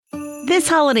This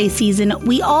holiday season,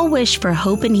 we all wish for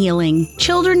hope and healing.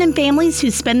 Children and families who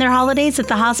spend their holidays at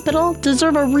the hospital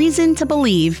deserve a reason to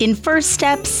believe in first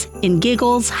steps, in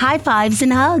giggles, high fives,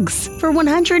 and hugs. For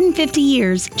 150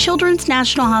 years, Children's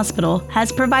National Hospital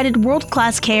has provided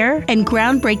world-class care and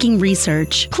groundbreaking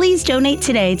research. Please donate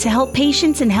today to help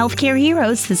patients and healthcare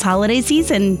heroes this holiday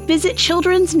season. Visit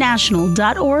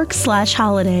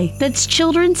childrensnational.org/holiday. That's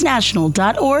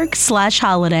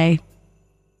childrensnational.org/holiday.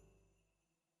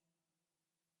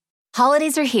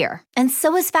 Holidays are here, and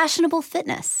so is fashionable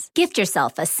fitness. Gift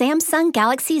yourself a Samsung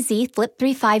Galaxy Z Flip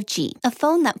 3 5G, a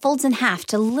phone that folds in half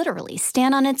to literally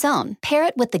stand on its own. Pair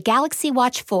it with the Galaxy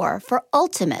Watch 4 for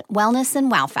ultimate wellness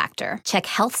and wow factor. Check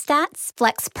health stats,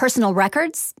 flex personal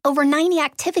records. Over 90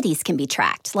 activities can be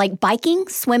tracked, like biking,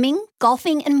 swimming,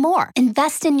 golfing, and more.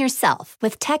 Invest in yourself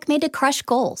with tech made to crush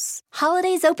goals.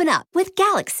 Holidays open up with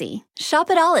Galaxy. Shop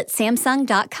it all at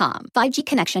Samsung.com. 5G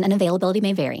connection and availability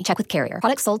may vary. Check with carrier.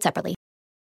 Products sold separately.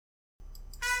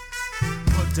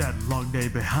 Put that long day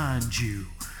behind you.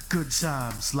 Good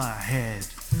times lie ahead.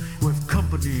 With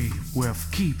company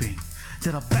worth keeping,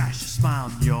 that'll bash a smile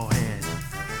on your head.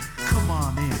 Come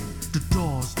on in, the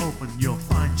door's open. You'll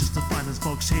find just the finest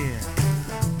folks here.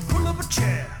 Pull up a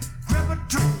chair, grab a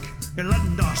drink, and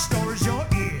lend our stories your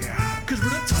ear. Cause we're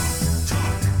the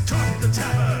talk the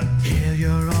tavern. Here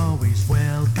you're always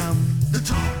welcome. The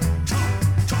talk the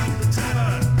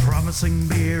tavern. Promising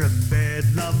beer and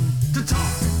bedlam. The talk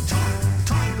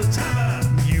the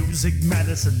tavern. Music,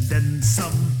 medicine, then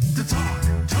some. The talk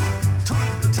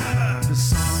the tavern. The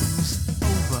song's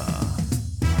over.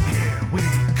 Here we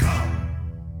come.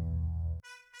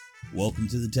 Welcome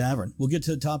to the tavern. We'll get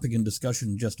to the topic and discussion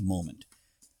in just a moment.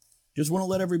 Just want to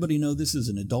let everybody know this is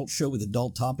an adult show with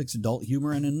adult topics, adult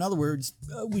humor, and in other words,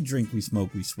 we drink, we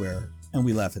smoke, we swear, and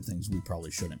we laugh at things we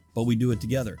probably shouldn't, but we do it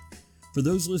together. For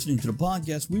those listening to the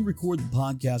podcast, we record the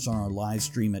podcast on our live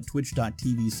stream at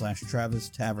twitch.tv/Travis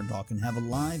Tavern Talk and have a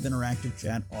live interactive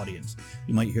chat audience.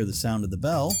 You might hear the sound of the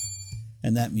bell,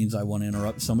 and that means I want to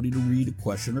interrupt somebody to read a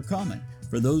question or comment.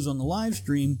 For those on the live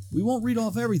stream, we won't read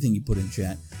off everything you put in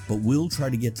chat, but we'll try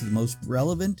to get to the most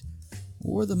relevant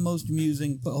or the most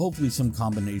amusing, but hopefully some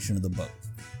combination of the both.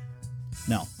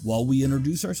 Now, while we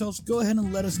introduce ourselves, go ahead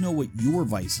and let us know what your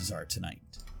vices are tonight.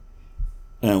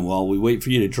 And while we wait for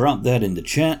you to drop that in the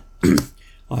chat,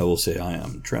 I will say I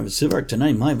am Travis Sivak.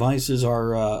 Tonight, my vices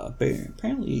are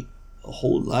apparently a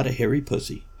whole lot of hairy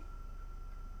pussy.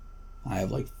 I have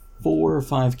like 4 or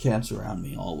 5 cats around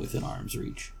me, all within arm's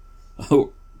reach.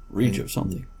 Oh, reach of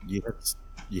something. You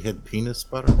had penis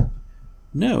butter?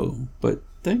 No, but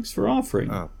thanks for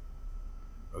offering. Oh,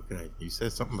 okay. You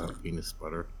said something about penis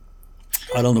butter.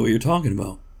 I don't know what you're talking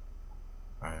about.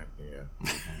 Yeah.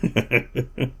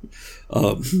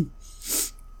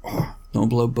 Don't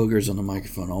blow boogers on the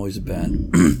microphone. Always a bad.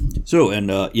 So,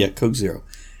 and Coke Zero.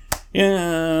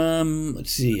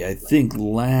 Let's see. I think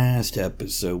last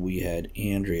episode we had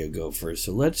Andrea go first.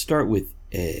 So let's start with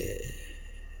Ed.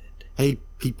 Hey,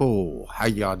 people. How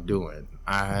y'all doing?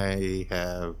 I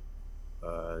have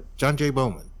John J.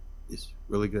 Bowman. It's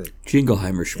really good.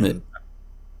 Jingleheimer Schmidt. And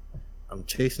I'm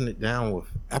chasing it down with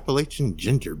Appalachian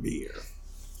ginger beer.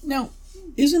 Now,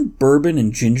 isn't bourbon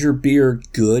and ginger beer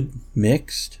good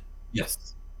mixed?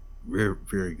 Yes. Very,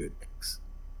 very good mix.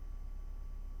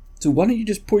 So why don't you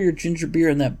just pour your ginger beer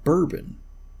in that bourbon?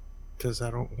 Because I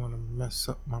don't want to mess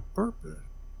up my bourbon.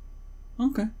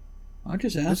 Okay. I'm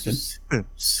just asking.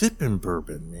 Sipping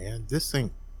bourbon, man. This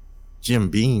ain't Jim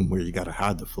Beam where you got to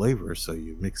hide the flavor, so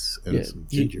you mix in some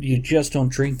ginger beer. You just don't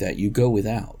drink that. You go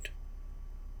without.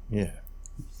 Yeah.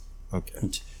 Okay.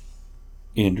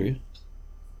 Andrea?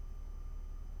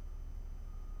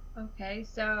 Okay,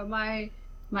 so my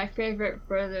favorite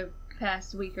for the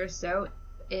past week or so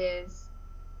is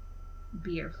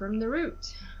beer from the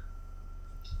Root.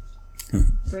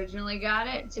 Originally got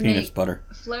it to Penis make butter.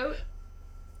 Float.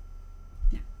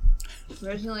 No.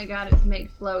 Originally got it to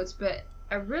make floats, but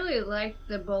I really like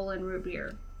the Bolin Root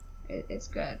beer. It's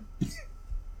good.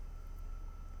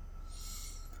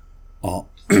 Oh,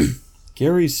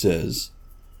 Gary says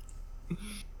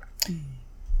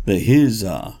that his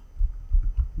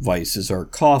vices are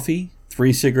coffee,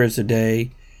 3 cigarettes a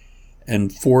day,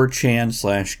 and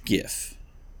 4chan/GIF.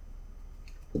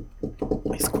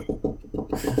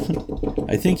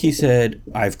 I think he said,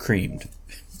 I've creamed.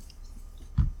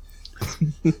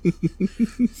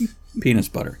 Penis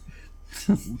butter.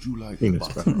 Would you like penis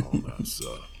butter on that,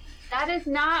 sir? That is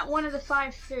not one of the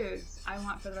 5 foods I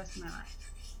want for the rest of my life.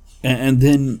 And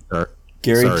then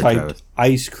Gary typed Travis.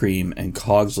 ice cream, and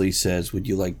Cogsley says, would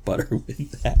you like butter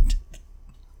with that?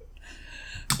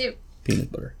 Ew.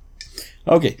 Peanut butter.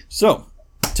 Okay, so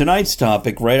tonight's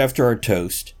topic, right after our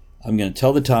toast, I'm going to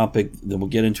tell the topic, then we'll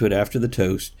get into it after the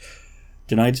toast.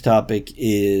 Tonight's topic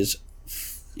is,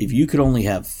 if you could only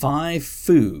have 5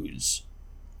 foods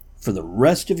for the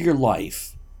rest of your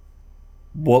life,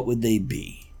 what would they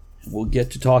be? We'll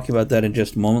get to talking about that in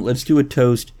just a moment. Let's do a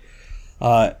toast.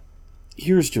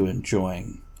 Here's to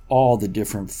enjoying all the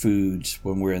different foods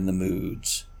when we're in the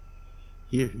moods.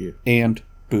 Here. And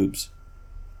boobs.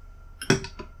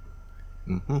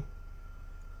 Mm-hmm.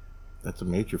 That's a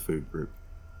major food group.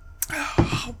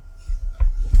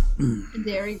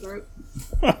 Dairy group.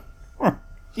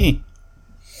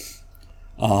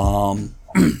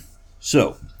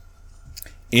 So,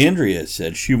 Andrea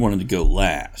said she wanted to go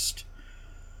last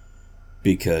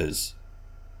because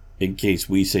in case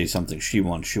we say something she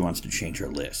wants to change her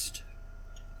list.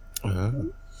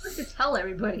 You have to tell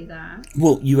everybody that.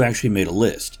 Well, you actually made a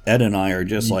list. Ed and I are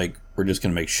just like, we're just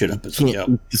going to make shit up as we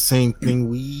go. The same thing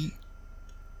we eat.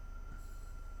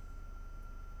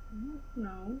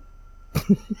 No.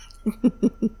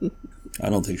 I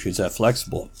don't think she's that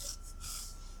flexible.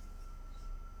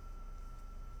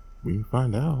 We can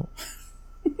find out.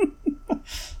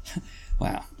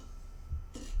 Wow.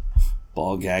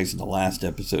 Ball gags in the last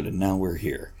episode, and now we're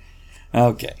here.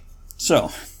 Okay. So,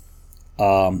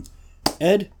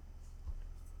 Ed?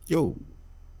 Yo.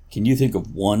 Can you think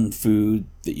of one food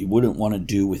that you wouldn't want to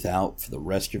do without for the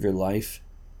rest of your life?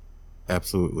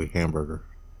 Absolutely. Hamburger.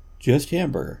 Just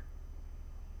hamburger?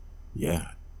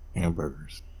 Yeah.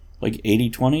 Hamburgers. Like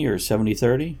 80-20 or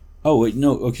 70-30? Oh, wait,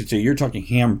 no. Okay, so you're talking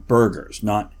hamburgers,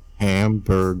 not...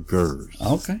 Hamburgers.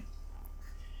 Okay.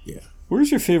 Yeah.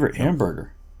 Where's your favorite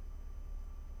hamburger?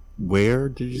 Where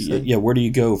did you say? Yeah, where do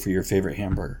you go for your favorite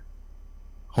hamburger?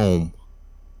 Home.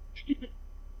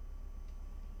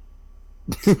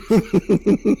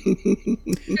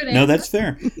 No, that's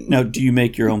fair. Now, do you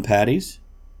make your own patties?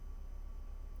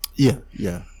 Yeah.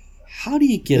 How do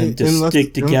you get them to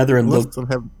stick together and look...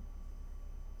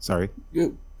 Sorry.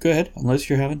 Go ahead, unless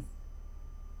you're having...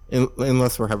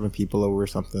 Unless we're having people over or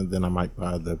something, then I might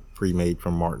buy the pre-made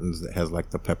from Martin's that has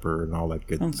like the pepper and all that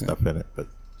good stuff in it. But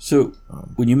so,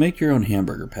 when you make your own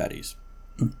hamburger patties,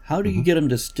 how do you get them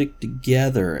to stick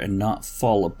together and not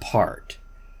fall apart?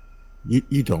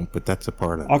 You don't, but that's a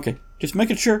part of it. Okay, just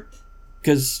making sure.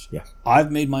 Because I've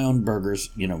made my own burgers,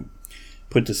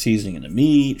 put the seasoning in the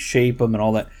meat, shape them and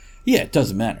all that. Yeah, it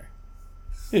doesn't matter.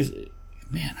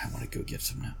 Man, I want to go get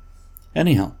some now.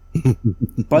 Anyhow,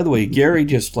 by the way, Gary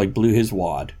just blew his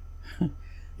wad.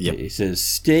 Yep. He says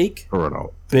steak,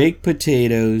 baked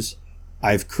potatoes,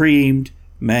 I've creamed,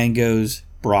 mangoes,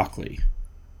 broccoli.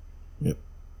 Yep.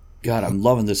 God, I'm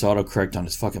loving this autocorrect on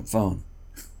his fucking phone.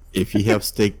 If you have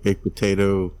steak, baked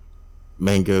potato,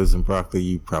 mangoes, and broccoli,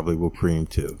 you probably will cream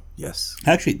too. Yes.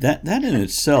 Actually, that in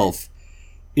itself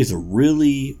is a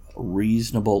really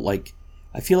reasonable, I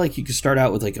feel like you could start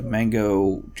out with a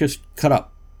mango just cut up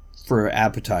for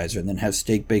appetizer and then have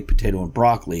steak, baked potato, and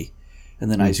broccoli,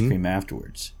 and then ice cream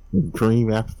afterwards.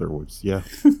 Cream afterwards, yeah.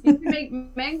 You can make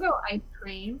mango ice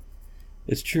cream.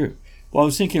 It's true. Well, I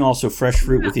was thinking also fresh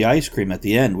fruit with the ice cream at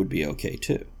the end would be okay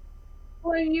too.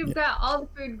 Well, you've got all the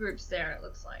food groups there, it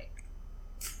looks like.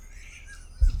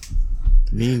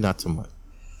 Me, not so much.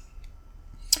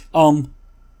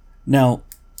 Now,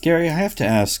 Gary, I have to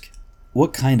ask,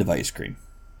 what kind of ice cream?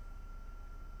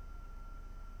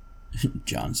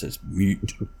 John says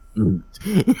meat. Meat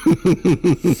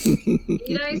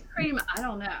ice cream? I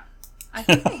don't know. I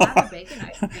think they have a bacon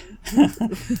ice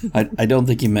cream. I don't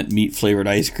think he meant meat flavored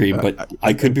ice cream, but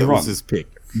I could be wrong. That was his pick.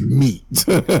 Meat.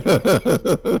 But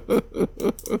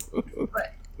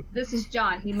this is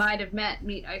John. He might have meant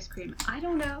meat ice cream. I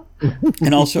don't know.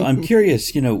 And also, I'm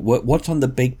curious, what's on the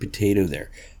baked potato there?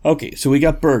 Okay, so we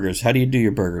got burgers. How do you do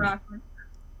your burger?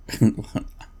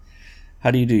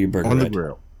 How do you do your burger? On the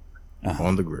grill.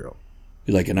 On the grill.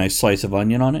 You like a nice slice of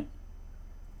onion on it?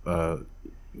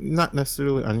 Not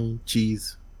necessarily onion,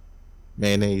 cheese,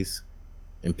 mayonnaise,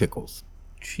 and pickles.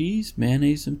 Cheese,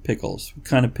 mayonnaise, and pickles. What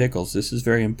kind of pickles? This is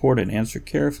very important. Answer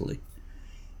carefully.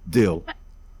 Dill.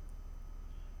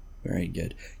 Very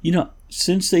good.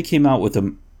 Since they came out with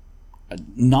them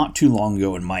not too long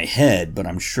ago in my head, but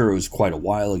I'm sure it was quite a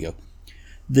while ago,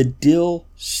 the dill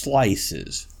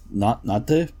slices, not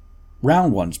the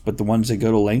round ones, but the ones that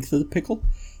go to length of the pickle.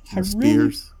 The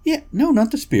spears? No,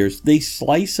 not the spears. They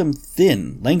slice them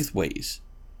thin, lengthways.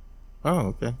 Oh,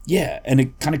 okay. Yeah, and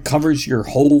it kind of covers your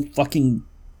whole fucking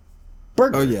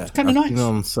burger. Oh, yeah. It's kind of nice.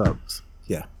 On subs.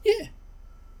 Yeah. Yeah.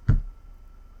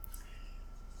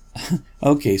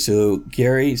 Okay, so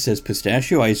Gary says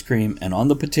pistachio ice cream, and on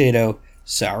the potato,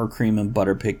 sour cream and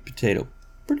butter baked potato.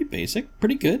 Pretty basic.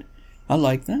 Pretty good. I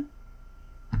like that.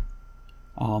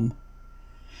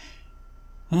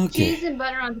 Okay. Cheese and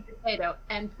butter on the potato.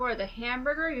 And for the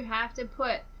hamburger, you have to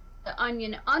put the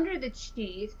onion under the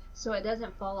cheese so it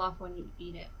doesn't fall off when you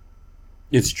eat it.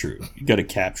 It's true. You got to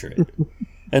capture it.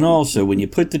 And also, when you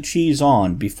put the cheese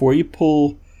on, before you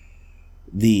pull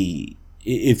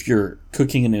if you're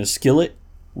cooking in a skillet,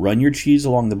 run your cheese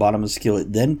along the bottom of the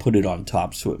skillet, then put it on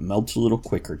top so it melts a little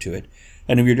quicker to it.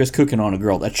 And if you're just cooking on a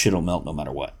grill, that shit will melt no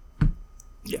matter what.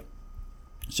 Yeah.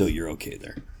 So you're okay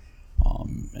there.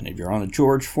 And if you're on a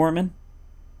George Foreman,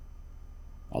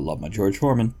 I love my George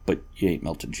Foreman, but you ain't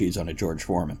melting cheese on a George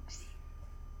Foreman.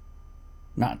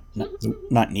 Not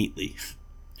neatly.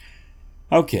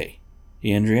 Okay,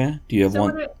 Andrea, do you have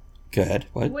one? Go ahead.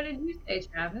 What? What did you say,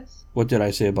 Travis? What did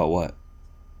I say about what?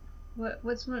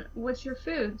 What's your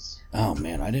foods? Oh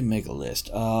man, I didn't make a list.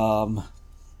 I'm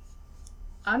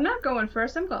not going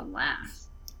first. I'm going last.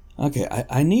 Okay,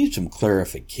 I need some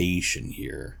clarification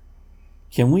here.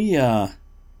 Can we,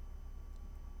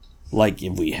 like,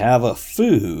 if we have a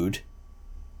food,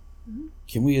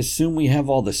 can we assume we have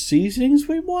all the seasonings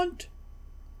we want?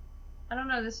 I don't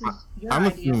know. This is your I'm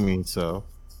idea. assuming so.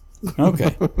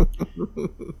 Okay.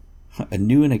 A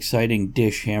new and exciting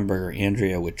dish hamburger,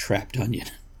 Andrea, with trapped onion.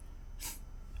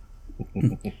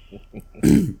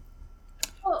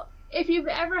 Well, if you've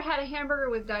ever had a hamburger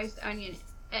with diced onion,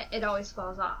 it always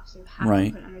falls off. So you have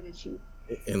Right. to put it under the cheese.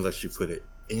 Unless you put it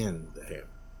in the ham.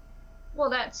 Well,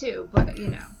 that too, but you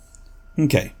know.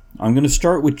 Okay, I'm going to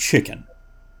start with chicken.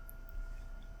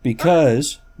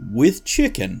 Because with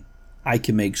chicken, I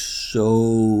can make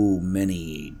so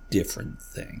many different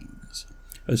things.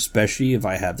 Especially if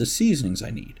I have the seasonings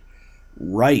I need.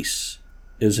 Rice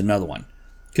is another one.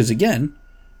 Because again,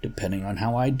 depending on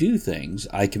how I do things,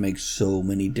 I can make so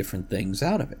many different things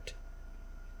out of it.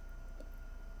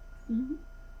 Mm-hmm.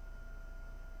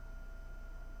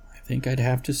 I think I'd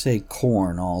have to say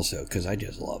corn also, because I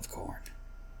just love corn.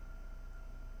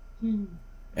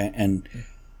 And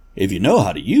if you know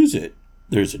how to use it,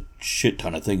 there's a shit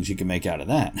ton of things you can make out of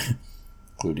that,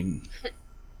 including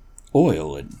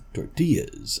oil and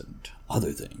tortillas and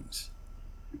other things.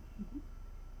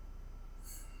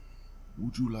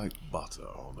 Would you like butter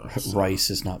on that, sir? Rice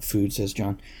is not food, says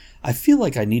John. I feel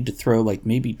like I need to throw like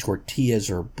maybe tortillas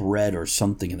or bread or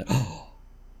something in there. Oh,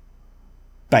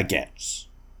 baguettes.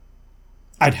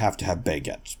 I'd have to have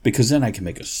baguettes because then I can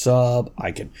make a sub.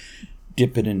 I can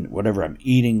dip it in whatever I'm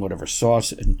eating, whatever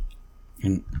sauce, and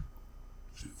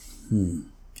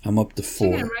I'm up to 4.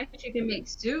 Chicken and rice, you can make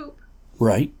soup.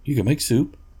 Right, you can make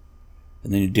soup,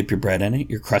 and then you dip your bread in it.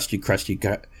 Your crusty.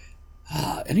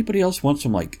 Anybody else want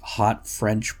some like hot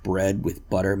French bread with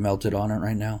butter melted on it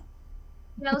right now?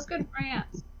 Yeah, let's go to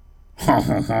France.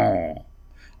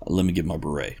 Let me get my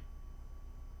beret.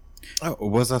 Oh,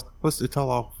 was I supposed to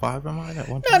tell all 5 of mine at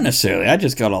one time? Not necessarily. I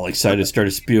just got all excited, started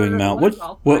spewing them out.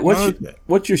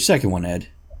 What's your second one, Ed?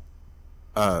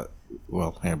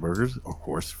 Well, hamburgers, of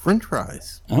course, French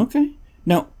fries. Okay.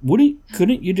 Now,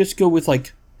 couldn't you just go with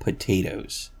like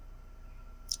potatoes?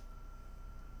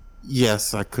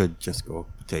 Yes, I could just go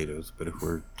with potatoes, but if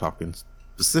we're talking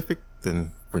specific,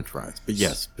 then French fries. But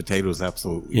yes, potatoes,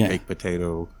 absolutely. Yeah. Baked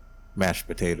potato, mashed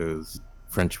potatoes,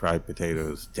 French fried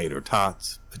potatoes, tater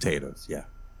tots, potatoes, yeah.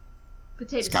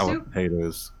 Potato Scalloped soup,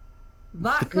 potatoes.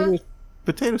 vodka,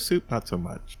 Potato soup, not so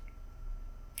much.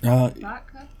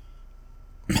 vodka.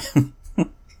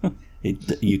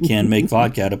 You can make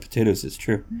vodka out of potatoes, it's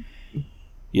true.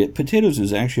 Yeah, potatoes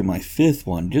is actually my 5th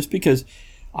one, just because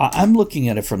I'm looking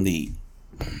at it from the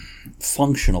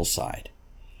functional side.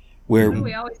 Where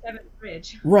We always have it in the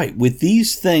fridge. right, with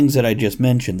these things that I just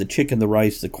mentioned, the chicken, the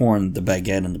rice, the corn, the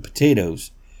baguette, and the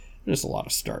potatoes, there's a lot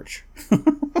of starch.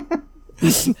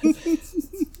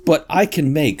 But I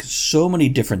can make so many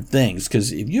different things,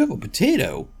 because if you have a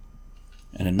potato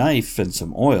and a knife and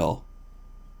some oil,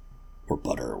 or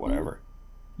butter or whatever,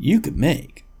 you could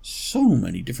make so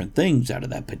many different things out of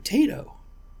that potato.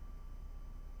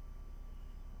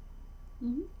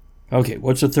 Mm-hmm. Okay,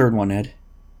 what's the third one, Ed?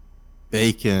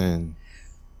 Bacon.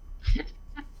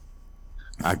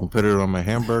 I can put it on my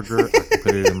hamburger. I can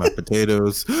put it in my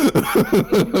potatoes.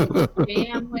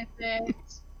 Jam with it.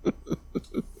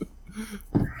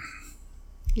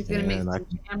 He's gonna make And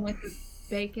some jam with the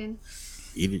bacon.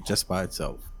 Eat it just by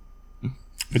itself.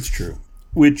 It's true.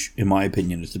 Which, in my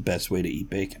opinion, is the best way to eat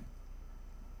bacon.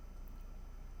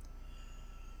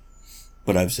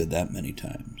 But I've said that many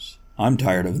times. I'm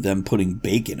tired of them putting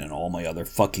bacon in all my other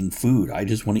fucking food. I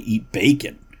just want to eat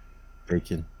bacon.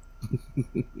 Bacon.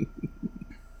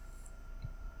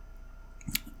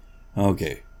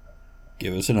 Okay.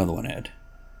 Give us another one, Ed.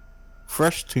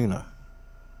 Fresh tuna.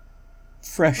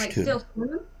 Fresh Like tuna. still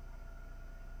food?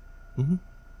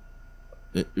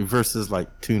 Versus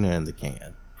like tuna in the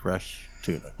can, fresh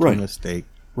tuna, Right. tuna steak.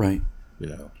 Right. You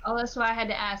know, Oh, that's why I had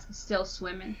to ask. Still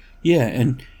swimming. Yeah,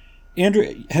 and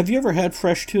Andrew, have you ever had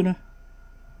fresh tuna?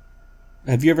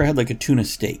 Have you ever had like a tuna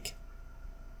steak?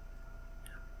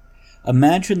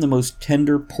 Imagine the most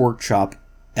tender pork chop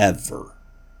ever.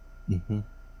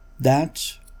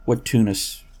 That's what tuna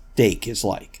steak is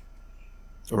like.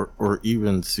 or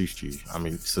even sushi. I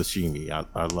mean sashimi.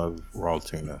 I love raw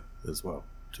tuna as well.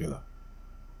 Tuna,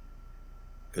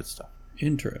 good stuff.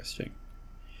 Interesting.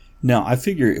 Now, I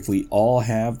figure if we all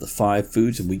have the 5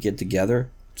 foods and we get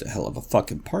together, it's a hell of a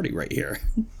fucking party right here.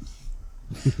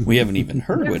 We haven't even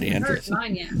heard what Andrew Heard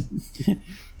mine yet.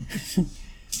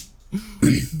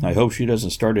 I hope she doesn't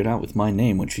start it out with my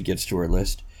name when she gets to her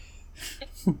list.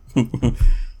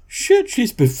 Shit,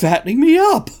 she's been fattening me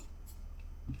up.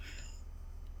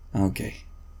 Okay.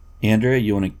 Andrea,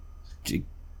 you want to...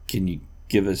 Can you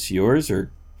give us yours,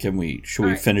 or should we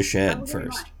Alright, finish I Ed will do first?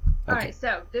 mine. Okay. Alright,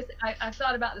 so this I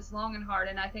thought about this long and hard,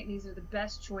 and I think these are the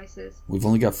best choices. We've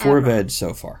only got 4 of Ever. Ed's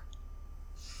so far.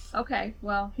 Okay,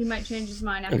 well, he might change his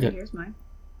mind after Okay. he hears mine.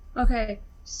 Okay,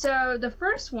 so the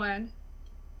first one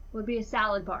would be a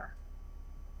salad bar.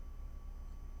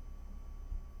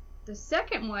 The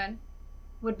second one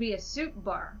would be a soup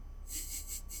bar.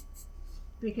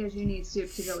 Because you need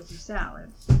soup to go with your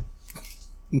salad.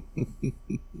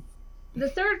 The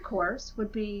third course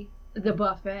would be the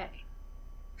buffet.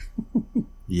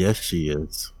 Yes, she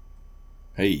is.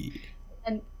 Hey.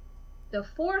 And the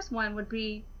fourth one would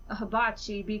be a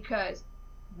hibachi because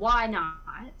why not?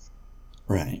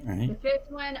 Right, The right. fifth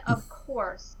one, of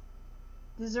course,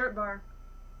 dessert bar.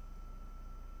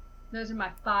 Those are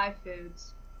my 5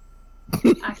 foods.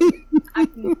 I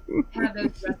can have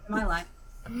those the rest of my life.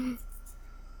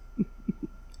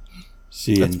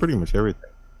 See, That's and pretty much everything.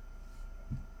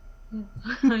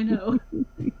 I know.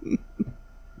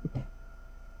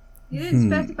 You didn't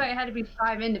specify it had to be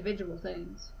 5 individual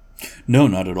things. no,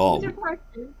 not at all. These are part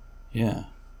 2. Yeah.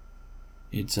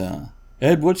 It's,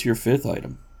 Ed, what's your 5th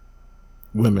item?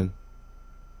 Women.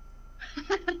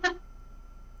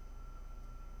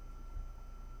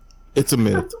 It's a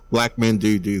myth. Black men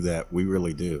do that. We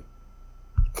really do.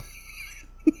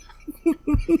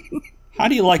 How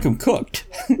do you like them cooked?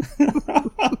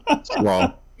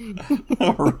 Raw.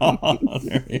 Raw.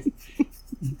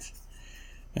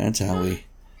 That's how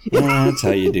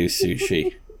you do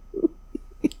sushi.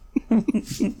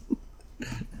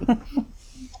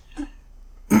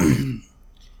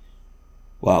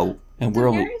 Wow. And we're So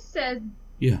only... Harry says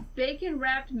Yeah. bacon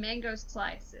wrapped mango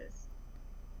slices.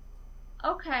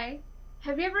 Okay.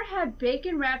 Have you ever had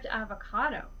bacon wrapped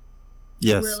avocado?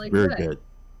 Yes, Really very good. good.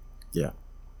 Yeah.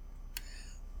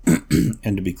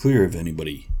 And to be clear, if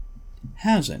anybody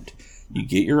hasn't, you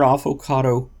get your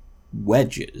avocado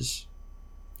wedges,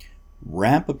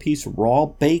 wrap a piece of raw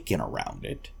bacon around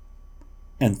it,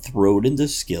 and throw it in the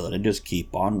skillet and just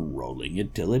keep on rolling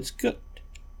it till it's cooked.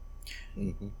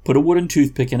 Put a wooden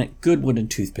toothpick in it. Good wooden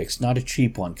toothpicks, not a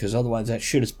cheap one, because otherwise that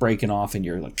shit is breaking off and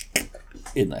you're like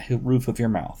in the roof of your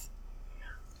mouth.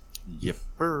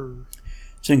 Yipper.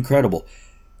 It's incredible.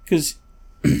 Because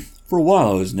for a while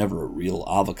I was never a real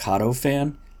avocado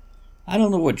fan. I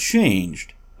don't know what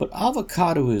changed, but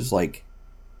avocado is like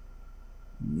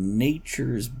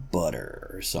nature's butter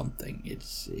or something.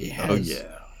 It has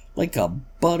like a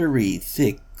buttery,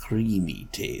 thick, creamy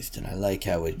taste, and I like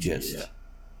how it just... Yeah.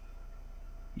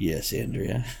 Yes,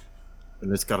 Andrea.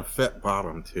 And it's got a fat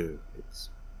bottom too.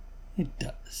 It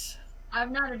does.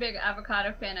 I'm not a big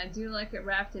avocado fan. I do like it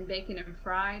wrapped in bacon and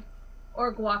fried,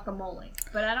 or guacamole.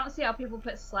 But I don't see how people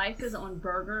put slices on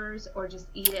burgers or just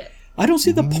eat it. I don't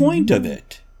see the point of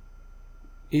it.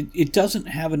 It doesn't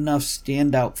have enough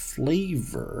standout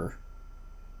flavor.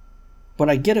 But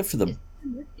I get it for the...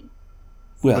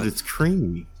 Well, But it's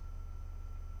creamy.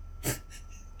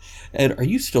 Ed, are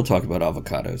you still talking about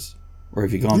avocados? Or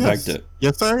have you gone back to...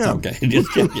 Yes, I am. Okay, just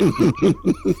checking.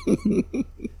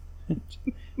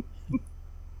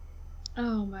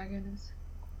 Oh my goodness.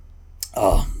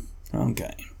 Oh,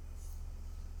 okay.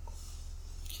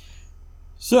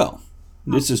 So,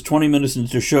 this is 20 minutes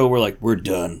into the show. We're like, we're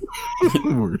done.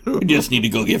 We just need to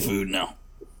go get food now.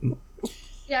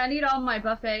 Yeah, I need all my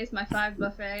buffets, my 5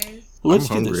 buffets. Let's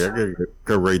I'm do hungry. this. I gotta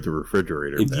go raid the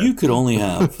refrigerator. If you could only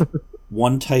have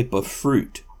one type of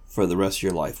fruit for the rest of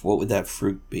your life, what would that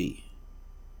fruit be?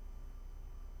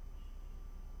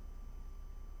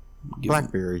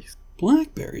 Blackberries.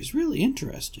 Blackberries, really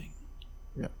interesting.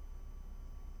 Yeah.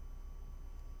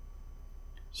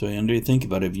 So, Andrew, think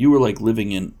about it. If you were like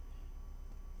living in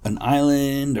an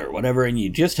island or whatever, and you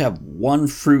just have one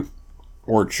fruit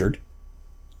orchard,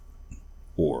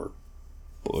 or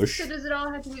bush. So does it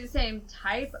all have to be the same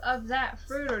type of that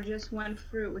fruit, or just one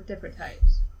fruit with different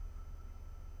types?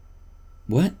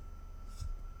 What?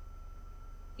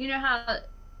 You know how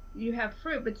you have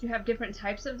fruit, but you have different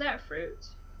types of that fruit?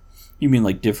 You mean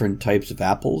like different types of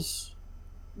apples?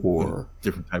 Or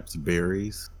different types of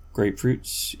berries?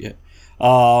 Grapefruits? Yeah.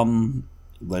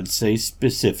 Let's say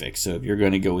specific. So if you're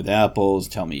going to go with apples,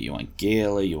 tell me you want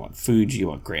Gala, you want Fuji, you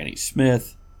want Granny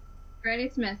Smith. Granny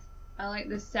Smith. I like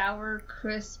the sour,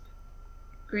 crisp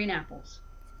green apples.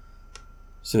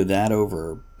 So that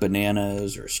over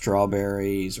bananas or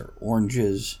strawberries or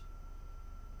oranges.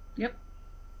 Yep.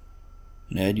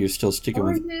 And Ed, you're still sticking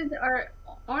with...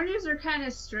 Oranges are kind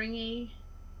of stringy.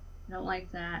 I don't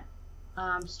like that.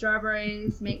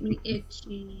 Strawberries make me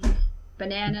itchy.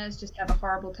 Bananas just have a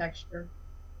horrible texture.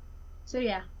 So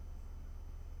yeah.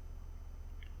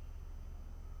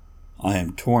 I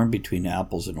am torn between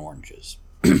apples and oranges.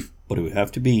 But it would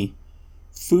have to be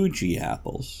Fuji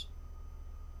apples.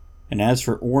 And as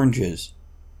for oranges,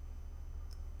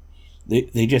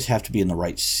 they just have to be in the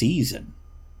right season.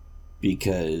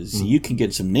 Because you can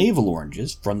get some navel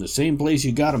oranges from the same place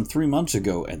you got them 3 months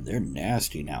ago, and they're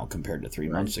nasty now compared to 3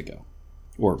 months ago.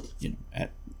 Or,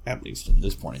 at least at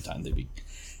this point in time, they'd be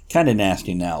kind of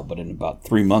nasty now, but in about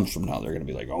 3 months from now, they're going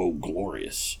to be like, oh,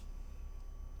 glorious.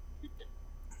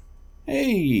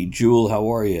 Hey, Jewel, how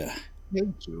are you? Hey,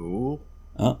 Jewel.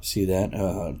 Oh, see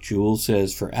that? Jewel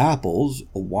says, for apples,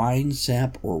 a wine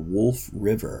sap or Wolf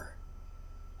River.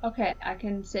 Okay, I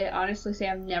can honestly say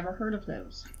I've never heard of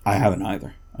those. I haven't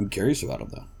either. I'm curious about them,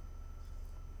 though.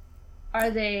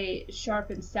 Are they sharp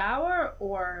and sour,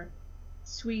 or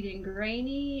sweet and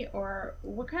grainy, or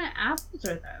what kind of apples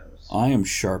are those? I am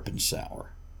sharp and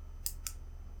sour.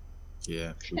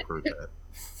 Yeah, we've heard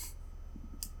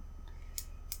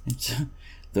that.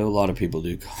 Though a lot of people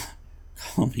do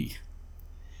call me,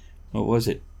 what was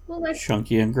it? Well, like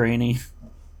Chunky and grainy?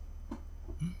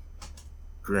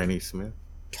 Granny Smith.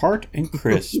 Tart and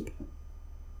crisp.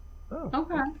 Oh.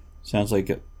 Okay. Sounds like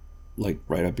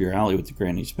right up your alley with the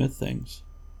Granny Smith things.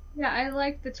 Yeah, I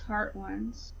like the tart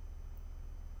ones.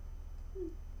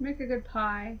 Make a good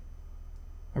pie.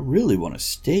 I really want a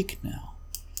steak now.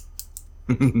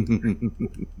 I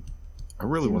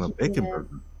really want a bacon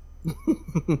burger.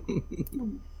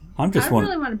 I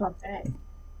really want a buffet.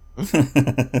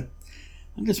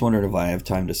 I'm just wondering if I have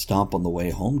time to stomp on the way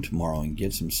home tomorrow and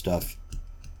get some stuff.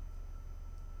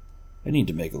 I need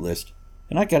to make a list.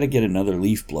 And I gotta get another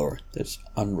leaf blower that's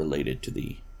unrelated to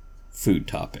the food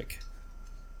topic.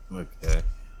 Okay.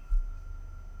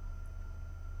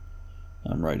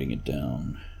 I'm writing it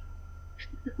down.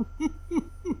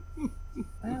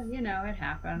 Well, it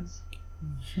happens.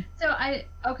 So I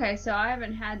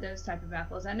haven't had those type of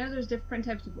apples. I know there's different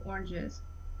types of oranges.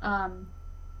 I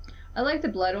like the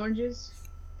blood oranges.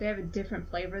 They have a different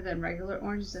flavor than regular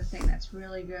oranges. I think that's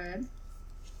really good.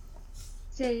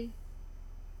 See,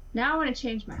 now I want to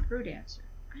change my fruit answer.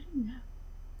 I don't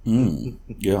know.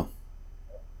 Yeah.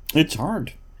 It's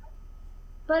hard.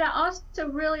 But I also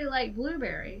really like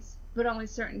blueberries, but only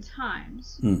certain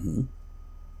times. Mm-hmm.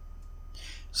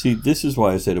 See, this is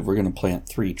why I said if we're going to plant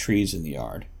 3 trees in the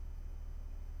yard,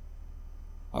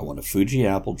 I want a Fuji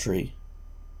apple tree.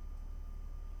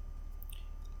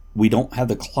 We don't have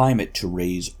the climate to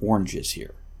raise oranges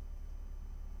here.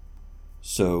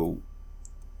 So,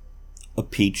 a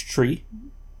peach tree.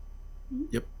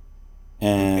 Yep.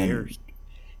 And pears.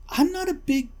 I'm not a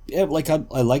big, I like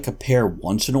a pear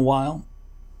once in a while.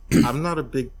 I'm not a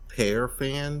big pear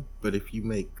fan, but if you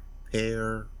make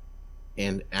pear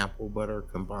and apple butter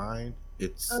combined,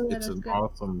 it's an good.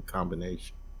 awesome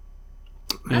combination.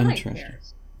 I like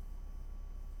pears.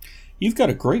 You've got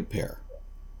a great pear.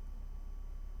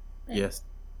 Yes.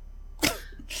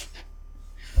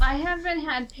 I haven't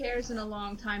had pears in a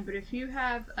long time, but if you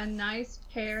have a nice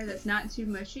pear that's not too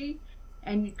mushy,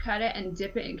 and you cut it and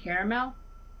dip it in caramel,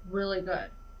 really good.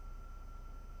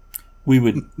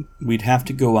 We'd have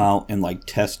to go out and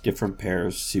test different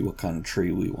pears, see what kind of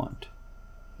tree we want.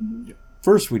 Mm-hmm.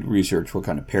 First, we'd research what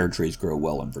kind of pear trees grow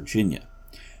well in Virginia,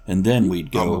 and then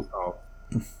we'd go.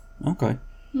 Okay.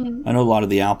 Mm-hmm. I know a lot of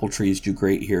the apple trees do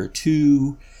great here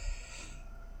too.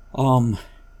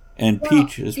 And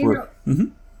peaches were.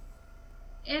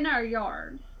 In our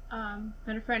yard, had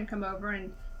a friend come over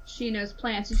and she knows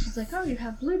plants, and she's like, "Oh, you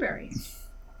have blueberries."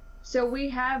 So we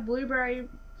have blueberry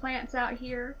plants out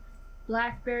here,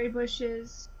 blackberry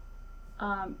bushes,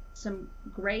 some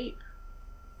grape,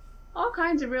 all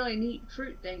kinds of really neat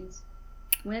fruit things.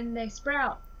 When they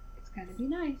sprout, it's gonna be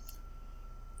nice.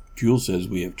 Jules says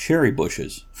we have cherry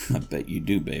bushes. I bet you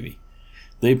do, baby.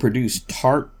 They produce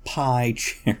tart pie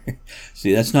cherry.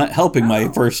 See, that's not helping my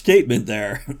first statement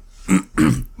there.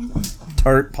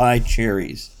 Tart pie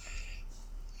cherries.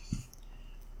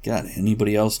 God,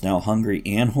 anybody else now hungry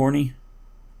and horny?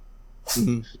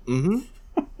 Mm-hmm.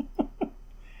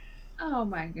 Oh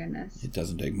my goodness. It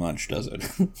doesn't take much, does it?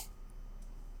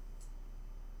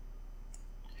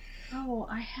 Oh,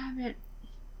 I haven't.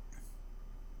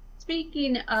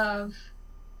 Speaking of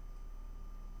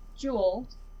Jewel.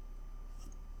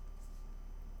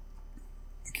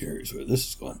 I'm curious where this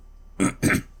is going.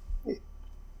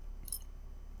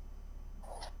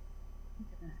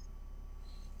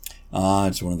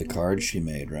 It's one of the cards she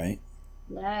made, right?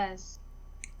 Yes.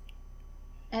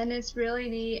 And it's really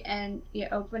neat, and you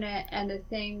open it, and the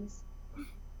things,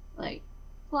 like,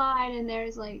 slide, and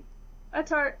there's, like, a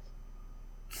tart.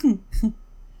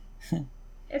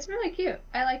 It's really cute.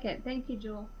 I like it. Thank you,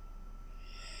 Jewel.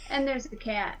 And there's the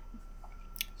cat.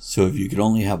 So if you could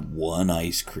only have one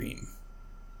ice cream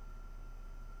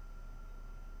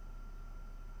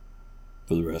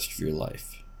for the rest of your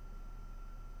life.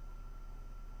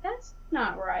 That's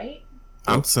not right.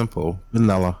 I'm simple.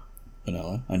 Vanilla.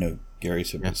 Vanilla? I know Gary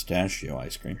said pistachio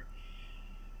ice cream.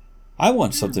 I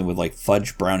want something with like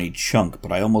fudge brownie chunk,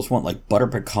 but I almost want like butter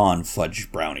pecan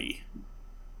fudge brownie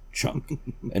chunk.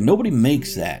 And nobody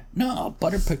makes that. No,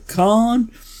 butter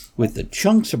pecan with the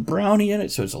chunks of brownie in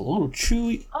it, so it's a little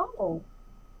chewy. Oh.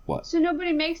 What? So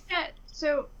nobody makes that.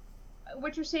 So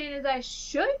what you're saying is I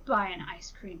should buy an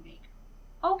ice cream maker.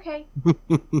 Okay.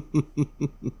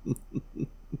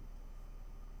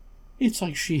 It's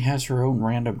like she has her own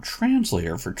random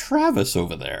translator for Travis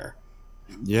over there.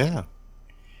 Yeah.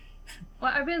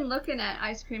 Well, I've been looking at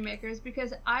ice cream makers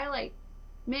because I like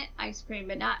mint ice cream,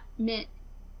 but not mint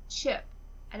chip.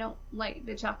 I don't like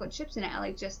the chocolate chips in it. I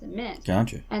like just the mint.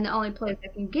 Gotcha. And the only place I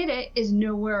can get it is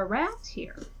nowhere around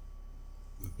here.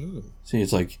 Mm-hmm. See,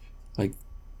 it's like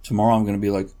tomorrow I'm going to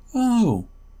be like, oh,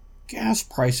 gas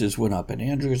prices went up. And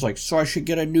Andrew's like, so I should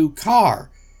get a new car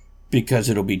because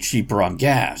it'll be cheaper on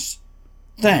gas.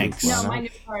 Thanks. No, my new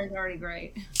car is already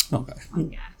great. Okay. On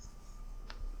gas.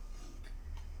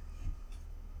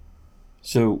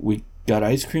 So we got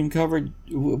ice cream covered.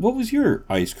 What was your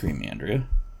ice cream, Andrea?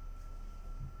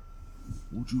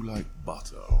 Would you like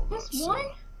butter on that, Just one?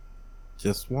 sir?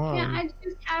 Just one. Yeah, I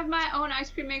just have my own ice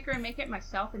cream maker and make it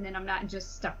myself, and then I'm not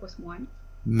just stuck with one.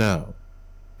 No.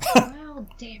 Well,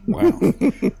 damn. Wow.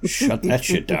 Shut that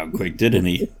shit down quick, didn't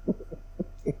he?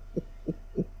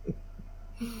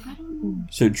 I don't know.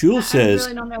 So Jewel says, I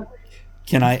really don't know.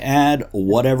 can I add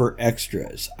whatever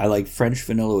extras? I like French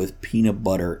vanilla with peanut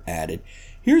butter added.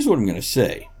 Here's what I'm going to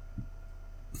say.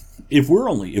 If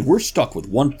we're stuck with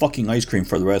one fucking ice cream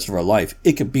for the rest of our life,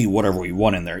 it could be whatever we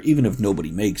want in there, even if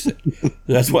nobody makes it.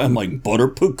 That's why I'm like butter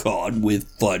pecan with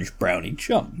fudge brownie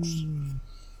chunks.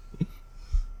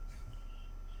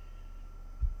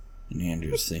 And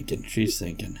Andrew's thinking, she's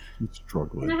thinking. I'm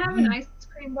struggling. Can I have an ice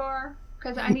cream bar?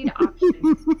 Because I need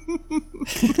options.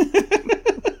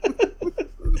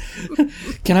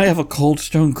 Can I have a Cold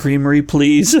Stone Creamery,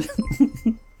 please?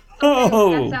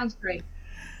 Oh, That sounds great.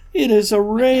 it is a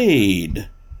raid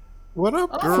What up,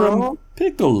 Oh. girl? from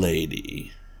Pickle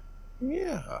Lady.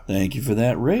 Yeah. Thank you for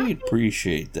that raid.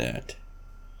 Appreciate that.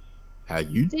 How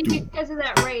you See, doing? because of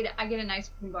that raid, I get an ice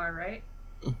cream bar, right?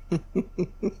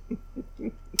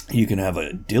 You can have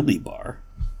a dilly bar.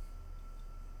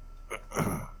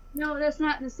 No, that's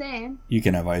not the same. You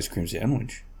can have ice cream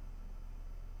sandwich.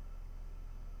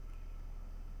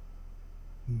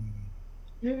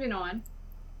 Moving on.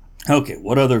 Okay,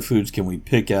 what other foods can we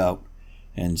pick out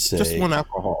and say? Just one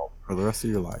alcohol for the rest of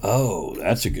your life. Oh,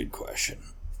 that's a good question.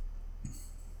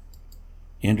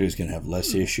 Andrew's going to have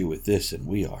less issue with this than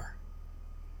we are.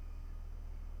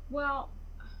 Well,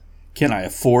 Can I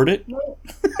afford it?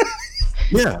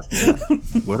 Yeah.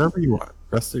 Whatever you want.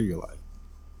 Rest of your life.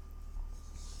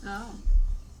 oh,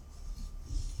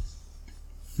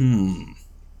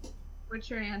 what's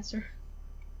your answer?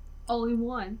 Only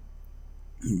one.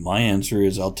 My answer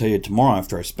is I'll tell you tomorrow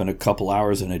after I spend a couple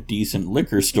hours in a decent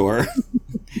liquor store.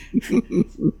 Well,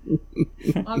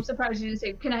 I'm surprised you didn't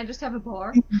say, can I just have a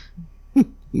bar?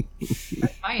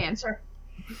 That's my answer.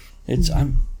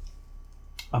 I'm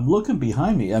looking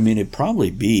behind me. I mean, it'd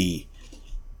probably be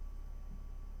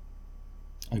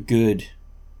a good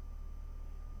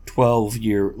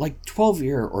 12-year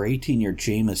or 18-year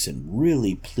Jameson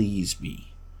really pleased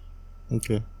me.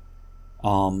 Okay.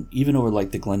 Even over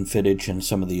like the Glenfiddich and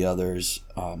some of the others.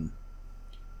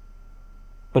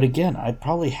 But again, I'd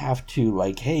probably have to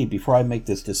like, hey, before I make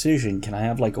this decision, can I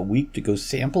have like a week to go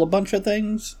sample a bunch of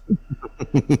things?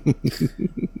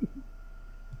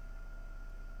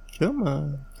 Come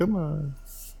on, come on.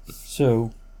 So,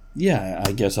 yeah,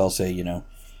 I guess I'll say,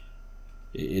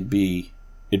 it'd be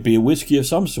a whiskey of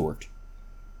some sort,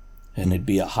 and it'd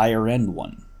be a higher end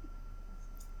one.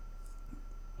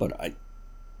 But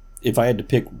if I had to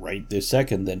pick right this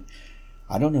second, then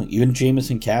I don't know. Even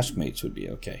Jameson Caskmates would be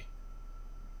okay.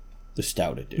 The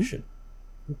stout edition.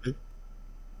 Okay.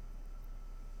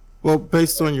 Well,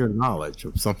 based on your knowledge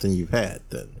of something you've had,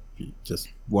 then just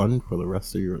one for the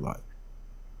rest of your life.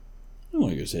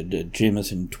 Like I said,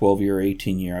 Jameson 12-year,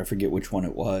 18-year. I forget which one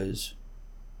it was.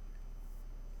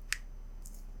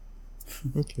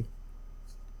 Okay.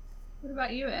 What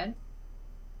about you, Ed?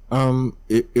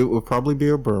 It would probably be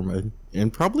a bourbon,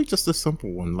 and probably just a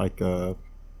simple one, like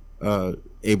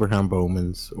Abraham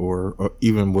Bowman's or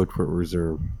even Woodford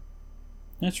Reserve.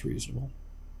 That's reasonable.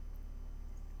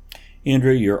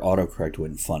 Andrew, your autocorrect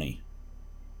went funny.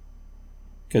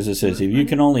 Because it says, if you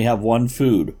can only have one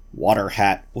food, water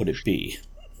hat would it be?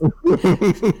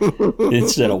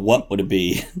 Instead of what would it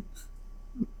be?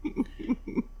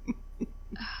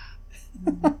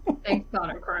 Thanks,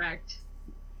 autocorrect.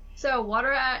 So,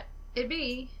 water hat it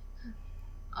be.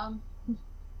 I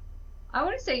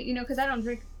want to say, because I don't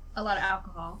drink a lot of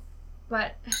alcohol,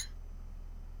 but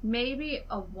maybe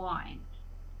a wine.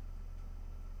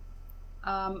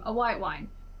 A white wine.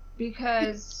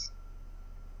 Because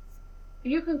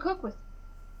you can cook with it.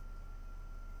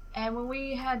 And when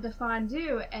we had the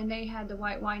fondue and they had the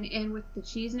white wine in with the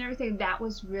cheese and everything, that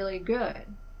was really good.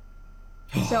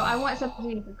 So I want something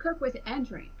you can cook with and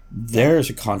drink. There's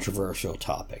a controversial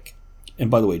topic. And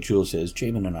by the way, Jules says,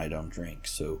 Jamin and I don't drink,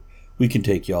 so we can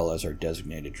take y'all as our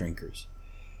designated drinkers.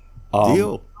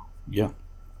 Deal. Yeah.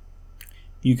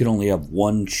 You can only have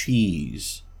one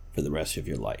cheese for the rest of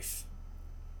your life.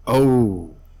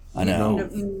 Oh. I know.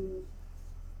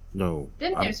 No.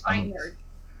 Then there's Spaniard.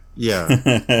 Yeah.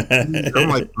 I'm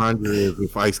like Andre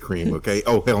with ice cream, okay?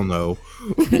 Oh, hell no.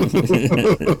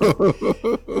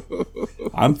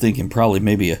 I'm thinking probably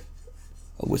maybe a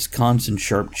Wisconsin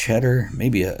sharp cheddar,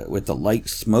 maybe with the light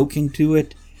smoking to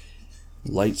it.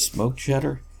 Light smoked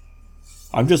cheddar.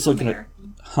 I'm just looking at...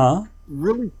 Huh?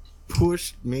 Really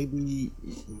pushed, maybe,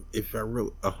 if I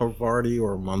really... A Havarti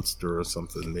or a Munster or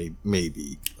something,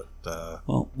 maybe. But,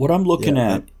 well, what I'm looking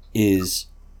at is,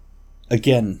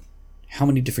 again... How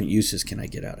many different uses can I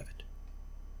get out of it?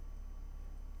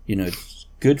 It's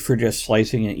good for just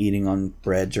slicing and eating on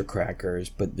breads or crackers,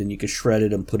 but then you can shred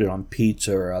it and put it on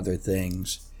pizza or other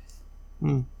things.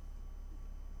 Or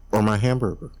my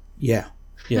hamburger. Yeah.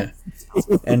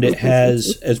 And it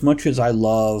has, as much as I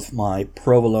love my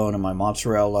provolone and my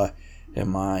mozzarella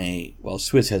and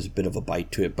Swiss has a bit of a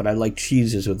bite to it, but I like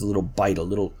cheeses with a little bite, a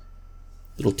little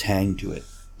tang to it.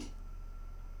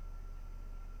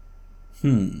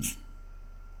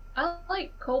 I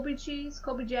like Colby cheese,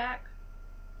 Colby Jack.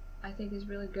 I think is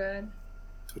really good.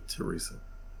 Teresa.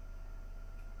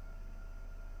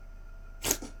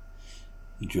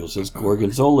 Jules says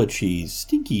Gorgonzola cheese,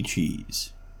 stinky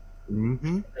cheese.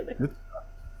 Mm-hmm.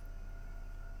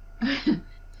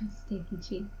 Stinky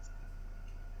cheese.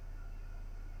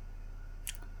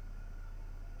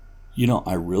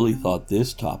 I really thought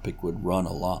this topic would run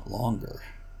a lot longer.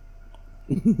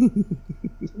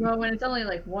 Well, when it's only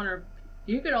like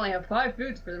you could only have 5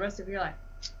 foods for the rest of your life.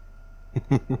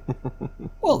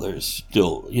 Well, there's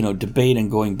still, debate and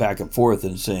going back and forth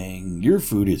and saying, your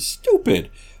food is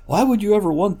stupid. Why would you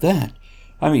ever want that?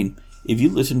 I mean, if you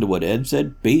listen to what Ed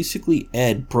said, basically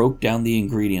Ed broke down the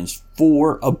ingredients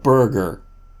for a burger.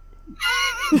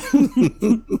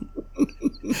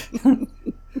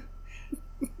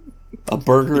 A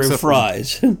burger and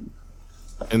fries.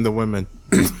 And the women.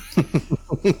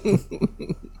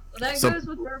 Well, that goes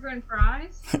with burger and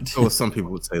fries? Well, some people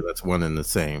would say that's one and the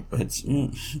same. But.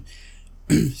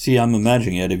 See, I'm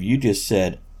imagining it. If you just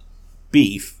said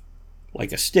beef,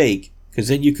 like a steak, because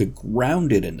then you could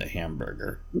ground it in the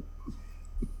hamburger.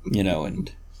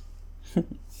 And...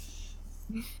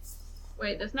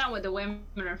 Wait, that's not what the women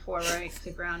are for, right?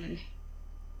 To ground and...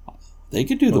 They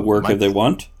could do the work if they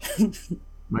want.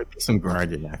 Might be some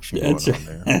grinding action going on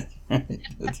there.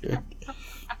 That's right.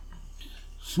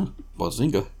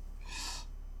 Bazinga.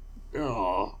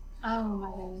 Oh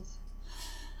my goodness.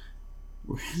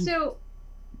 So,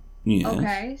 yes.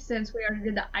 Okay, since we already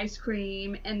did the ice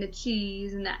cream and the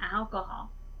cheese and the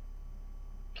alcohol.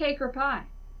 Cake or pie?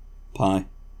 Pie.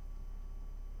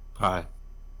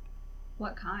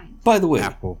 What kind? By the way,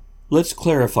 Apple. Let's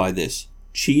clarify this.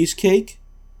 Cheesecake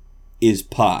is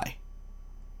pie.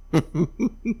 A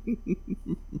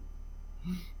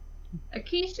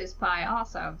quiche is pie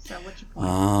also, so what's your point?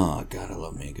 Ah, gotta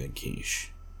love me a good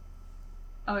quiche.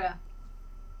 Oh, yeah.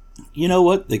 You know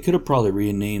what? They could have probably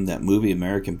renamed that movie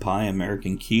American Pie,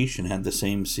 American Quiche, and had the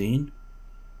same scene.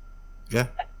 Yeah.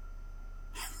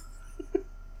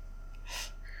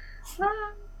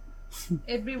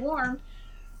 It'd be warm.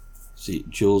 See,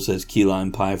 Jules says key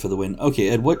lime pie for the win. Okay,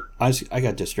 Ed, what? I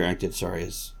got distracted. Sorry,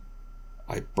 as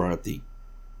I brought up the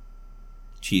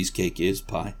cheesecake is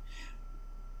pie.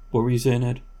 What were you saying,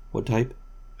 Ed? What type?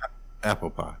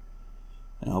 Apple pie.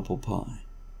 Apple pie.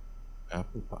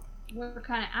 Apple pie. What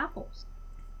kind of apples?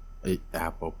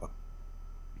 Apple pie.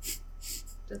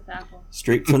 Just apples.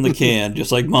 Straight from the can,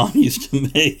 just like Mom used to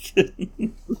make.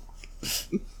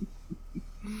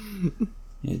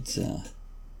 It's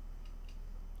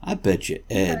I bet you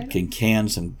Ed can can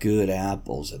some good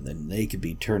apples, and then they could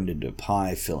be turned into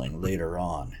pie filling later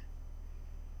on.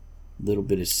 A little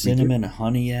bit of cinnamon and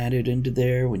honey added into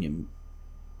there when you.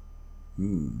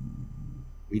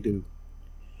 We do.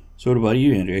 So what about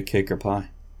you, Andrea? Cake or pie?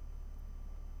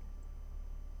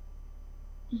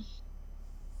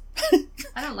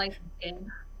 I don't like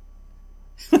skin.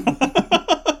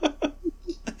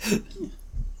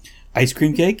 Ice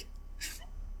cream cake?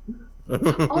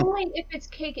 Only if it's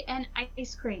cake and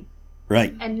ice cream.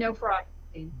 Right. And no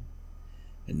frosting.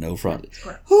 And no frosting.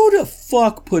 Who the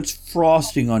fuck puts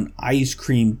frosting on ice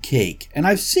cream cake? And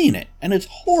I've seen it, and it's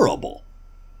horrible.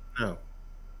 No.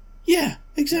 Yeah,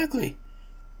 exactly.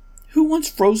 Who wants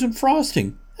frozen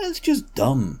frosting? That's just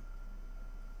dumb.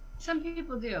 Some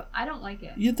people do. I don't like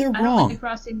it. Yeah, they're I don't wrong. like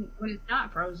frosting when it's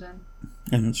not frozen.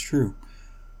 And it's true.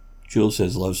 Jules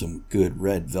says loves some good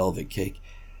red velvet cake.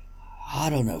 I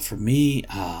don't know. For me,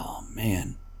 oh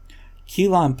man. Key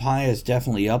lime pie is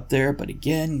definitely up there, but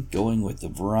again, going with the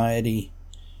variety.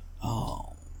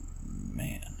 Oh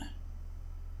man.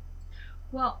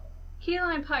 Well, key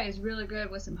lime pie is really good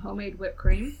with some homemade whipped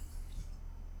cream.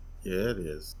 Yeah, it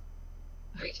is.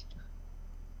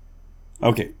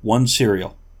 Okay, one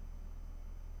cereal.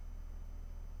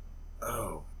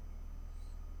 Oh.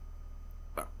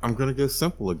 I'm going to go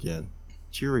simple again.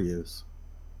 Cheerios.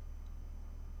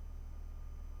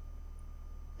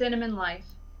 Cinnamon Life.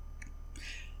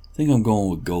 I think I'm going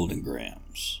with Golden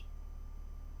Grams.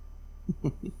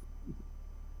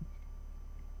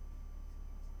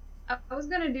 I was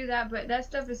going to do that, but that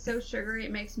stuff is so sugary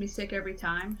it makes me sick every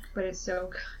time. But it's so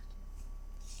good.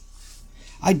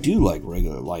 I do like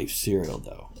regular life cereal,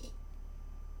 though.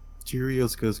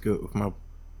 Cheerios goes good with my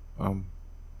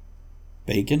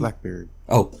Bacon? Blackberry.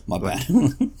 Oh, my bad.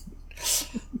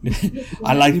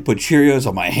 I like to put Cheerios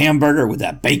on my hamburger with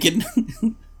that bacon.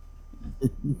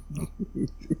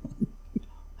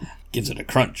 Gives it a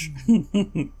crunch.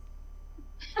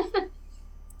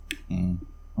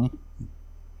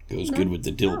 Goes good with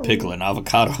the dill pickle and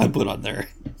avocado I put on there.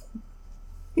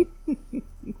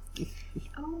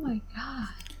 Oh my god.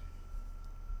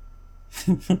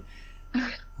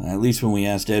 At least when we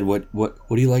asked Ed what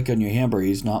do you like on your hamburger,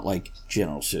 he's not like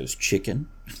General Tso's chicken.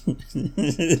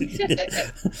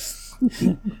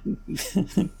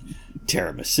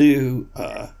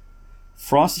 Tiramisu,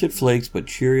 Frosted Flakes, but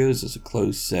Cheerios is a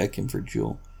close second for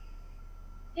Jewel.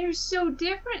 They're so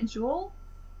different, Joel.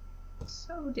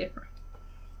 So different.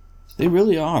 They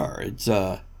really are. It's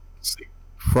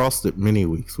Frosted Mini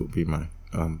Weeks would be my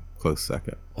close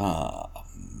second.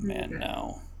 Man,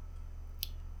 no.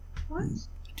 What?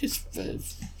 Just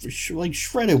like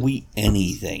shredded wheat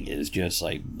anything is just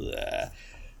like bleh.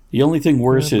 The only thing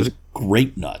worse is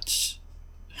grape nuts.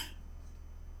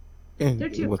 They're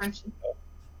too crunchy.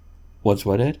 What's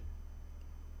what, Ed?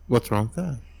 What's wrong with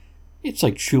that? It's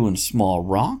like chewing small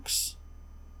rocks.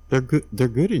 They're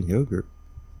good in yogurt.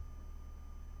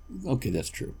 Okay, that's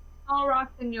true. All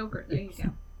rocks and yogurt. There you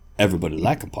go. Everybody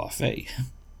like a parfait.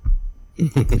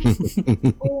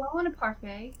 Oh, I want a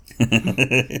parfait.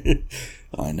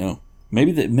 I know.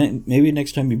 Maybe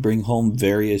next time you bring home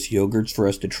various yogurts for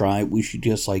us to try, we should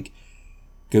just like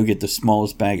go get the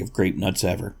smallest bag of grape nuts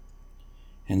ever,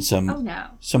 and some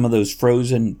of those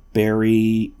frozen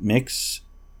berry mix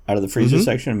out of the freezer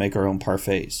section and make our own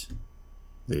parfaits.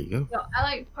 There you go. So I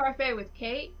like parfait with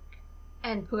cake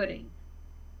and pudding.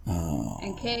 Oh.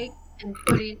 And cake and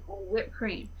pudding and whipped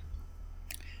cream.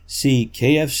 See,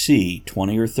 KFC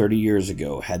 20 or 30 years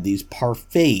ago had these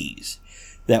parfaits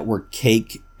that were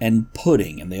cake and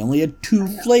pudding, and they only had 2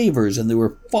 flavors, and they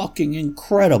were fucking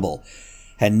incredible.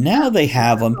 And now they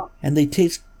have them, and they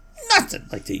taste nothing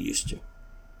like they used to.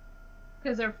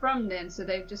 Because they're from then, so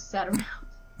they've just sat around.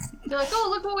 They're like, oh,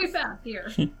 look what we found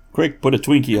here. Quick, put a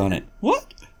Twinkie on it.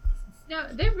 What? No,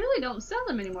 they really don't sell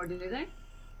them anymore, do they?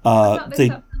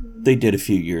 They did a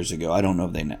few years ago. I don't know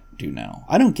if they do now.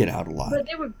 I don't get out a lot. But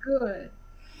they were good.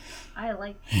 I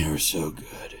like them. They were so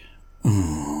good.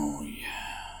 Oh, yeah.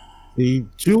 See,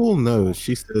 Jewel knows.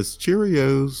 She says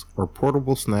Cheerios are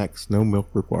portable snacks, no milk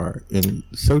required. And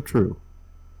so true.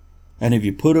 And if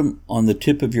you put them on the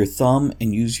tip of your thumb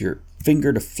and use your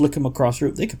finger to flick them across the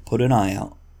room, they could put an eye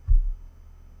out.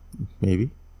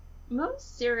 Maybe.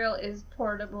 Most cereal is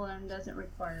portable and doesn't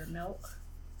require milk.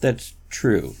 That's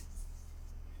true.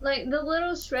 Like the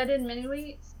little shredded mini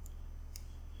wheats,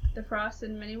 the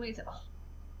frosted mini wheats. Oh,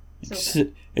 so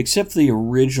good. Except the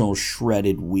original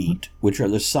shredded wheat, which are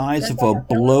the size of a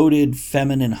bloated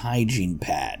feminine hygiene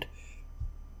pad.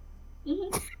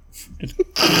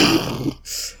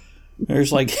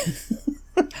 There's like...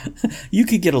 you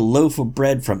could get a loaf of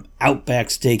bread from Outback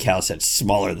Steakhouse that's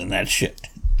smaller than that shit.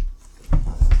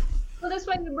 Well, that's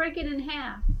why you break it in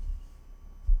half.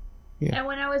 Yeah. And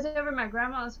when I was over at my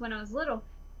grandma's when I was little,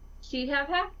 she'd have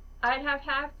half, I'd have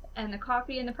half, and the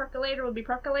coffee in the percolator would be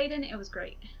percolating. It was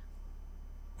great.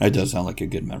 That does sound like a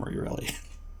good memory, really.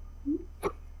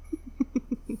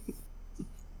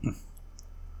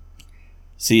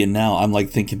 See, and now I'm like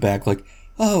thinking back like,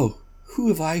 oh, who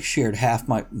have I shared half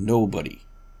my... Nobody.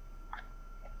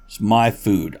 It's my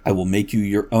food. I will make you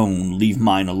your own. Leave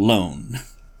mine alone.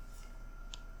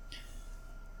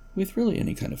 With really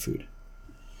any kind of food.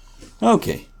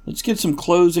 Okay, let's get some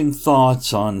closing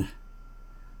thoughts on...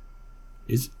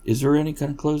 Is there any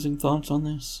kind of closing thoughts on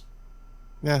this?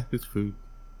 Yeah, it's food.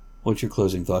 What's your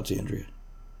closing thoughts, Andrea?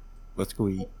 Let's go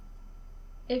eat.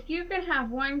 If you can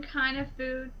have one kind of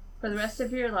food for the rest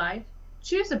of your life,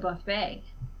 choose a buffet.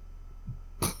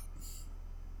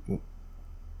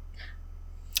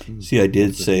 See, I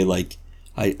did say, like,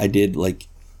 I did, like,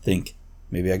 think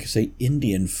maybe I could say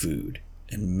Indian food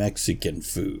and Mexican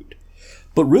food.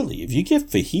 But really, if you get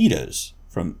fajitas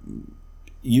from...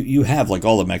 You have, like,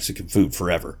 all the Mexican food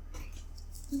forever.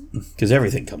 Because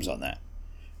everything comes on that.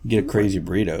 You get a crazy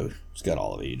burrito, it's got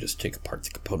all of it. You just take apart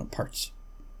the component parts.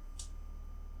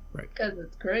 Right. Because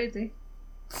it's crazy.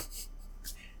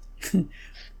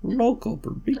 Loco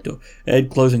burrito.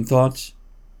 Ed, closing thoughts?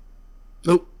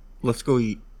 Nope. Let's go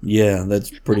eat. Yeah,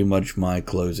 that's pretty much my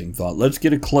closing thought. Let's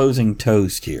get a closing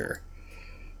toast here.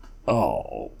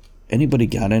 Oh, anybody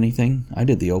got anything? I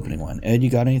did the opening one. Ed,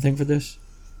 you got anything for this?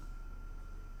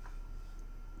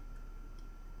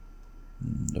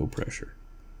 No pressure.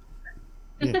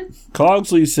 Yeah.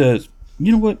 Cogsley says,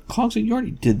 you know what, Cogsley, you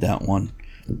already did that one.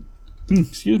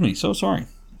 Excuse me, so sorry.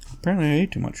 Apparently I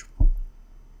ate too much.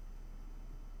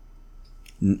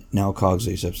 Now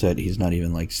Cogsley's upset. He's not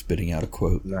even like spitting out a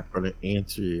quote. I'm not going to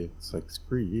answer you. It's like,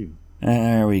 screw you.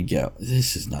 There we go.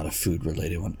 This is not a food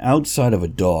related one. Outside of a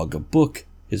dog, a book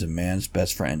is a man's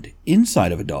best friend.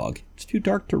 Inside of a dog, it's too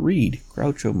dark to read.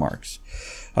 Groucho Marx.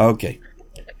 Okay,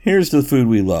 here's the food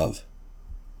we love.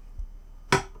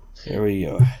 There we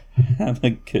go. Have a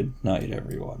good night,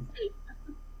 everyone.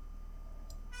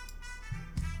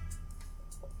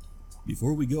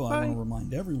 Before we go, I want to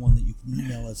remind everyone that you can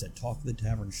email us at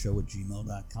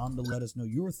talkthetavernshow@gmail.com to let us know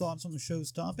your thoughts on the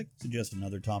show's topic, suggest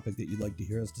another topic that you'd like to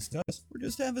hear us discuss, or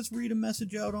just have us read a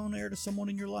message out on air to someone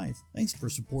in your life. Thanks for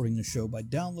supporting the show by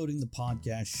downloading the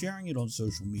podcast, sharing it on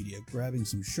social media, grabbing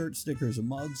some shirt stickers and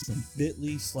mugs from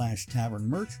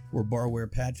bit.ly/tavernmerch, or barware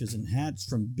patches and hats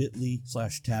from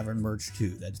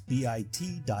bit.ly/tavernmerch2. That's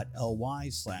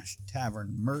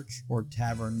bit.ly/tavernmerch or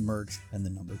tavernmerch and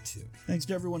the number 2. Thanks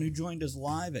to everyone who joined us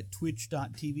live at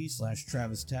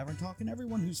twitch.tv/Travis Tavern Talk, and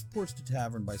everyone who supports the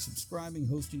tavern by subscribing,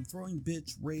 hosting, throwing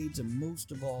bits, raids, and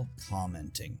most of all,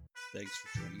 commenting. Thanks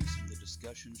for joining us in the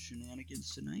discussion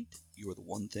shenanigans tonight. You are the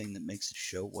one thing that makes the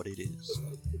show what it is.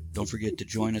 Don't forget to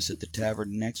join us at the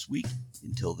tavern next week.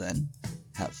 Until then,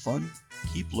 have fun,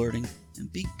 keep learning,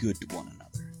 and be good to one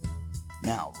another.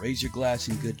 Now, raise your glass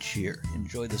in good cheer.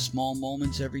 Enjoy the small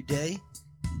moments every day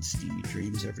and steamy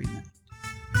dreams every night.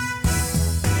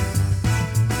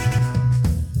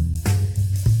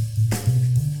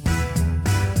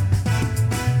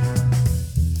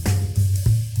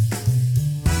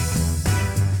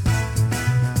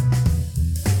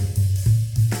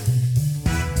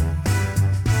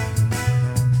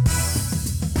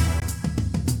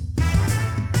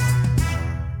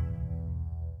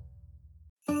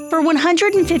 For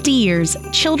 150 years,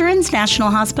 Children's National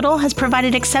Hospital has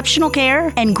provided exceptional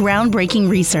care and groundbreaking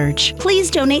research. Please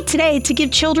donate today to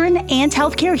give children and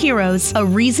healthcare heroes a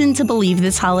reason to believe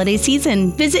this holiday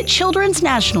season. Visit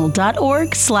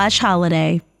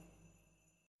childrensnational.org/holiday.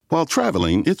 While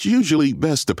traveling, it's usually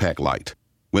best to pack light.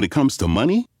 When it comes to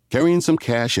money, carrying some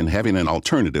cash and having an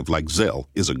alternative like Zelle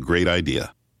is a great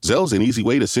idea. Zelle's an easy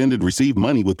way to send and receive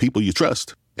money with people you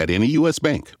trust at any U.S.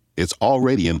 bank. It's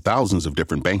already in thousands of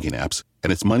different banking apps,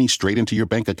 and it's money straight into your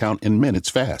bank account in minutes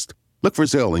fast. Look for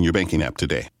Zelle in your banking app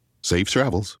today. Safe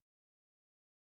travels.